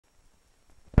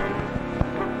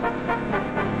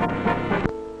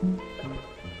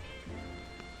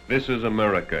This is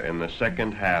America in the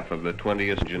second half of the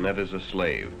 20th. Jeanette is a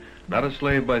slave. Not a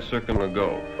slave by circum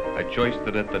ago, a choice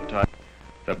that at the time.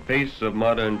 The pace of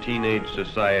modern teenage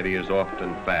society is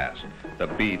often fast. The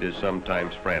beat is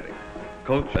sometimes frantic.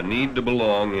 Culture, the need to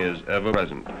belong, is ever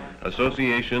present.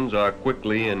 Associations are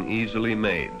quickly and easily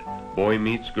made. Boy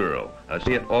meets girl.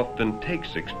 It often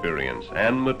takes experience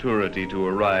and maturity to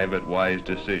arrive at wise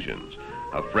decisions.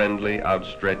 A friendly,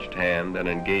 outstretched hand, an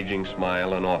engaging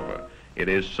smile, and offer. It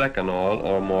is second all,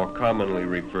 or more commonly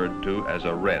referred to as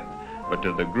a red. But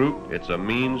to the group, it's a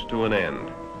means to an end.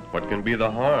 What can be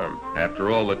the harm? After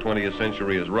all, the 20th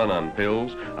century is run on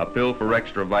pills. A pill for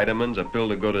extra vitamins, a pill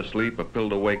to go to sleep, a pill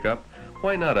to wake up.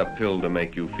 Why not a pill to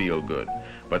make you feel good?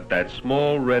 But that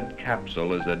small red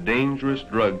capsule is a dangerous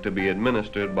drug to be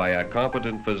administered by a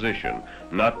competent physician,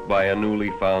 not by a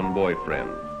newly found boyfriend.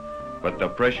 But the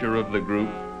pressure of the group,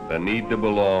 the need to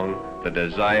belong, the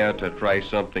desire to try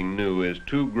something new is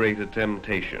too great a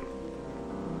temptation.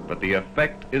 But the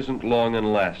effect isn't long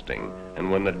and lasting, and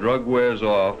when the drug wears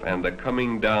off and the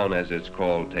coming down, as it's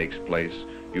called, takes place,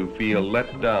 you feel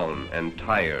let down and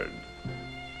tired.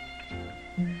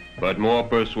 But more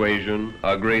persuasion,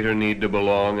 a greater need to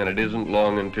belong, and it isn't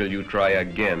long until you try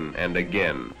again and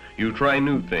again. You try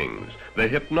new things, the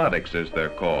hypnotics as they're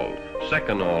called,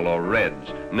 seconal or reds,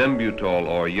 nembutol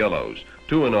or yellows,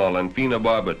 tuinol and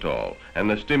phenobarbital, and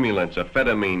the stimulants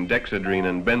amphetamine, dexedrine,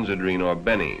 and benzedrine or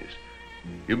bennies.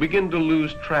 You begin to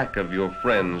lose track of your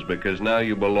friends because now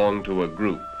you belong to a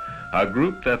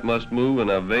group that must move in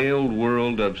a veiled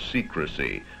world of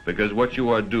secrecy because what you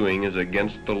are doing is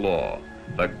against the law,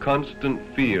 the constant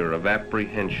fear of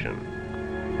apprehension.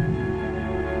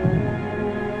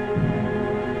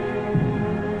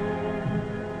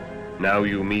 Now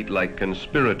you meet like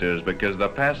conspirators because the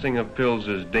passing of pills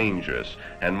is dangerous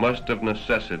and must of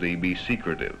necessity be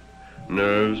secretive.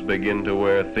 Nerves begin to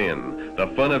wear thin. The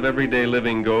fun of everyday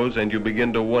living goes, and you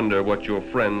begin to wonder what your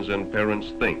friends and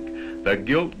parents think. The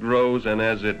guilt grows, and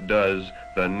as it does,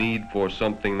 the need for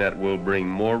something that will bring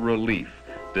more relief,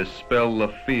 dispel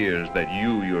the fears that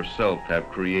you yourself have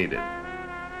created.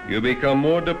 You become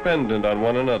more dependent on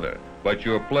one another, but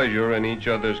your pleasure in each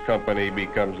other's company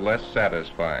becomes less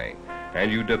satisfying, and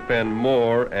you depend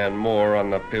more and more on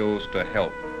the pills to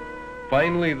help.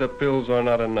 Finally, the pills are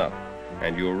not enough,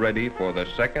 and you're ready for the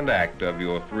second act of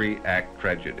your three-act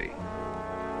tragedy.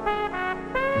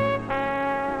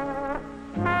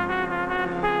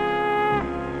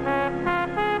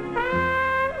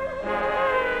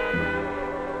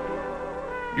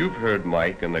 You've heard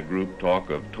Mike and the group talk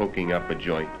of toking up a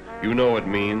joint. You know it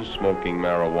means smoking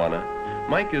marijuana.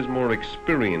 Mike is more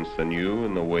experienced than you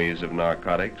in the ways of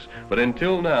narcotics, but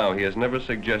until now he has never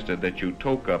suggested that you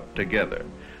toke up together.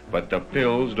 But the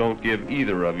pills don't give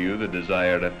either of you the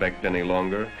desired effect any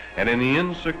longer, and in the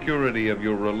insecurity of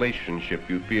your relationship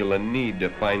you feel a need to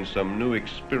find some new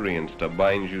experience to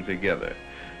bind you together.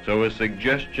 So a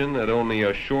suggestion that only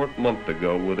a short month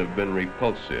ago would have been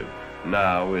repulsive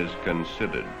now is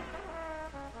considered.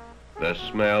 The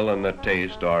smell and the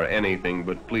taste are anything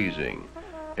but pleasing.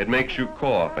 It makes you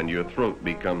cough and your throat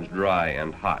becomes dry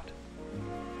and hot.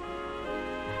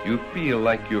 You feel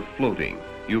like you're floating.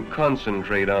 You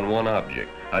concentrate on one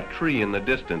object, a tree in the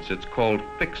distance. It's called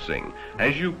fixing.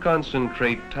 As you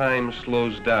concentrate, time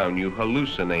slows down. You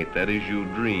hallucinate, that is, you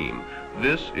dream.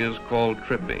 This is called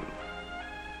tripping.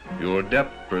 Your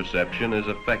depth perception is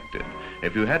affected.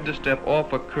 If you had to step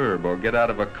off a curb or get out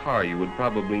of a car, you would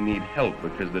probably need help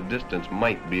because the distance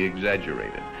might be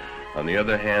exaggerated. On the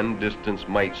other hand, distance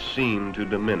might seem to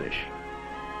diminish.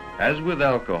 As with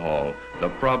alcohol, the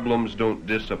problems don't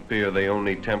disappear, they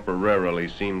only temporarily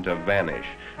seem to vanish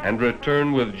and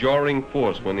return with jarring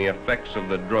force when the effects of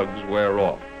the drugs wear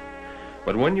off.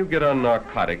 But when you get on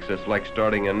narcotics, it's like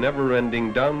starting a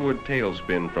never-ending downward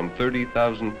tailspin from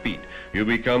 30,000 feet. You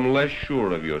become less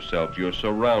sure of yourself, your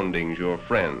surroundings, your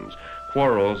friends.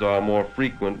 Quarrels are more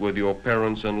frequent with your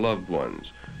parents and loved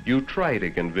ones. You try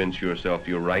to convince yourself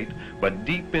you're right, but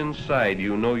deep inside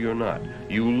you know you're not.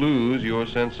 You lose your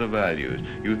sense of values.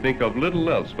 You think of little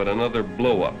else but another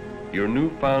blow-up, your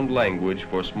newfound language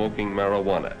for smoking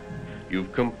marijuana.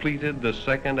 You've completed the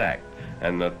second act,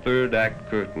 and the third act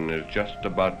curtain is just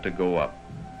about to go up.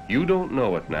 You don't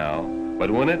know it now, but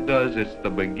when it does, it's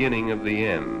the beginning of the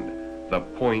end, the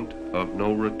point of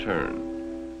no return.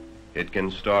 It can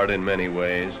start in many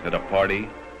ways, at a party,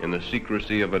 in the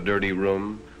secrecy of a dirty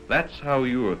room. That's how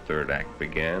your third act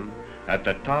began, at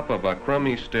the top of a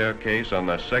crummy staircase on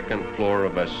the second floor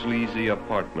of a sleazy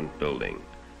apartment building.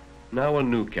 Now a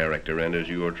new character enters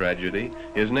your tragedy.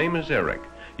 His name is Eric.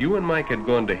 You and Mike had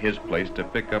gone to his place to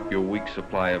pick up your week's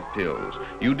supply of pills.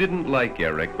 You didn't like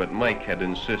Eric, but Mike had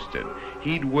insisted.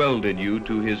 He'd welded you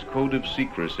to his code of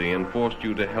secrecy and forced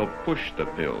you to help push the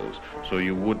pills so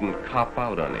you wouldn't cop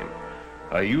out on him.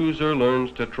 A user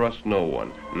learns to trust no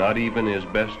one, not even his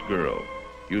best girl.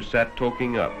 You sat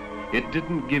toking up. It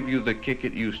didn't give you the kick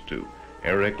it used to.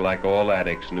 Eric, like all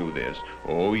addicts, knew this.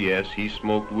 Oh, yes, he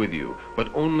smoked with you,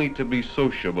 but only to be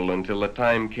sociable until the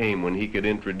time came when he could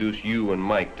introduce you and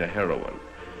Mike to heroin.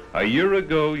 A year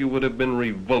ago, you would have been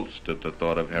revulsed at the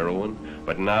thought of heroin,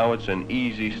 but now it's an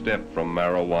easy step from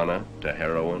marijuana to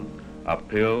heroin. A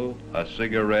pill, a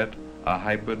cigarette, a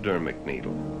hypodermic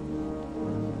needle.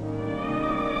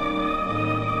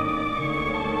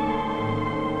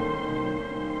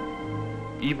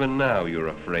 Even now, you're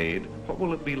afraid. What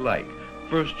will it be like?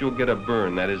 First, you'll get a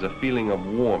burn, that is, a feeling of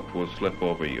warmth will slip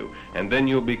over you, and then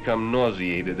you'll become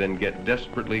nauseated and get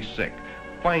desperately sick.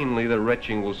 Finally, the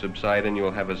retching will subside and you'll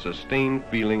have a sustained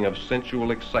feeling of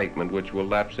sensual excitement which will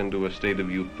lapse into a state of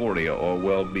euphoria or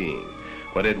well-being.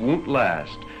 But it won't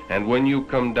last, and when you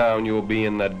come down, you'll be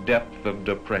in the depth of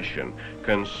depression,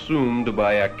 consumed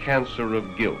by a cancer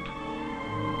of guilt.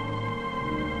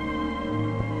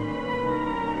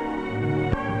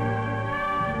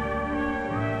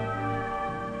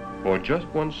 For just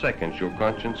 1 second, your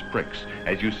conscience pricks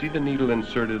as you see the needle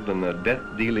inserted and the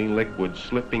death-dealing liquid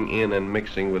slipping in and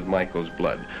mixing with Michael's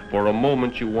blood. For a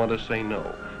moment, you want to say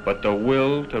no, but the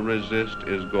will to resist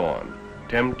is gone.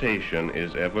 Temptation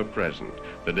is ever present.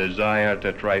 The desire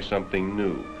to try something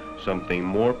new, something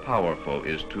more powerful,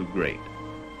 is too great.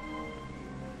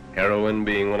 Heroin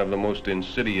being one of the most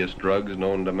insidious drugs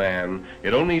known to man,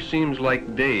 it only seems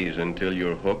like days until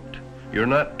you're hooked. You're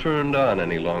not turned on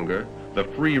any longer. The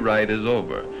free ride is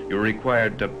over. You're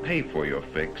required to pay for your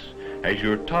fix. As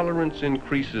your tolerance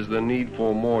increases, the need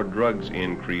for more drugs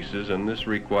increases, and this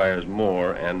requires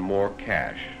more and more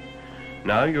cash.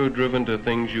 Now you're driven to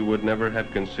things you would never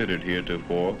have considered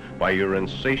heretofore by your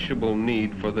insatiable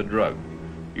need for the drug.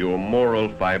 Your moral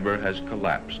fiber has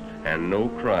collapsed, and no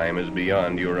crime is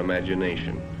beyond your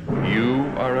imagination.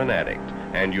 You are an addict,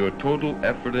 and your total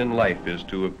effort in life is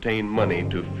to obtain money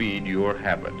to feed your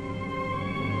habit.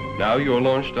 Now you're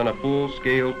launched on a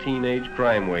full-scale teenage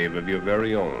crime wave of your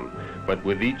very own, but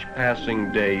with each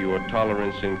passing day your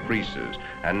tolerance increases,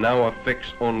 and now a fix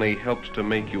only helps to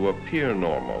make you appear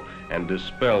normal and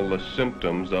dispel the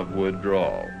symptoms of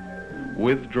withdrawal.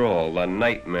 Withdrawal, the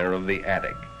nightmare of the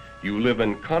addict. You live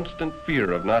in constant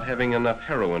fear of not having enough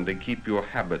heroin to keep your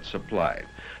habit supplied.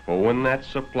 For when that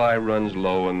supply runs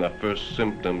low and the first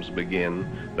symptoms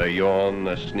begin, the yawn,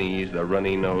 the sneeze, the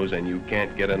runny nose, and you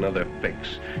can't get another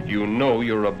fix, you know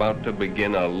you're about to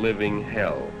begin a living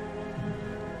hell.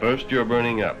 First you're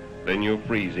burning up, then you're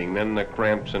freezing, then the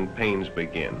cramps and pains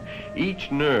begin.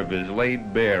 Each nerve is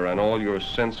laid bare and all your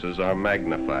senses are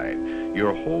magnified.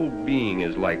 Your whole being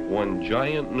is like one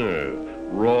giant nerve,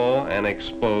 raw and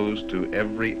exposed to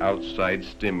every outside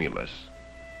stimulus.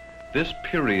 This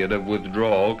period of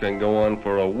withdrawal can go on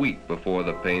for a week before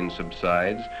the pain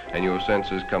subsides and your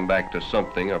senses come back to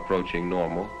something approaching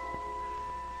normal.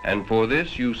 And for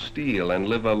this you steal and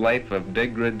live a life of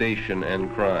degradation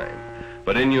and crime.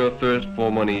 But in your thirst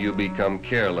for money you become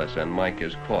careless and Mike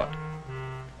is caught.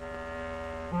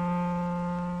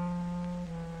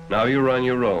 Now you're on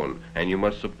your own, and you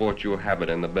must support your habit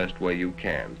in the best way you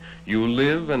can. You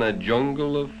live in a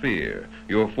jungle of fear.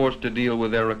 You're forced to deal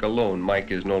with Eric alone.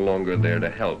 Mike is no longer there to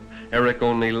help. Eric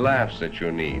only laughs at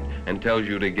your need and tells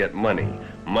you to get money.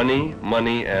 Money,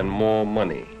 money, and more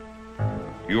money.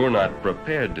 You're not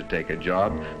prepared to take a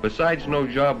job. Besides, no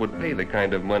job would pay the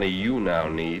kind of money you now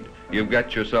need. You've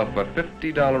got yourself a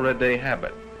 $50 a day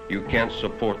habit. You can't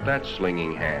support that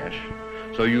slinging hash.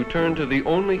 So you turn to the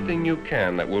only thing you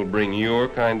can that will bring your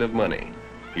kind of money.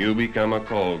 You become a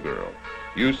call girl.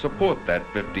 You support that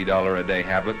 $50 a day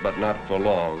habit, but not for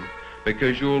long,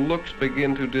 because your looks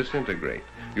begin to disintegrate.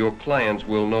 Your clients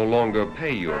will no longer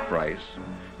pay your price.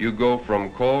 You go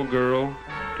from call girl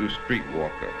to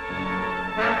streetwalker.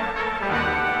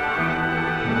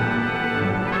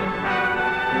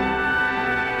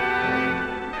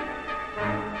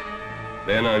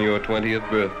 Then on your 20th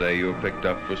birthday, you're picked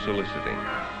up for soliciting.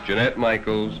 Jeanette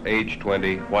Michaels, age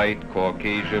 20, white,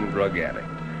 Caucasian drug addict.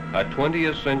 A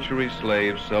 20th century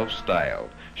slave, self-styled.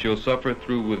 She'll suffer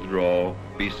through withdrawal,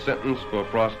 be sentenced for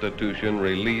prostitution,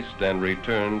 released, and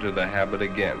return to the habit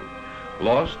again.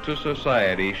 Lost to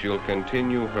society, she'll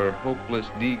continue her hopeless,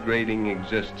 degrading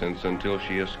existence until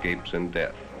she escapes in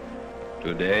death.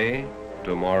 Today,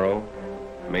 tomorrow,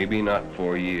 maybe not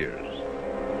for years.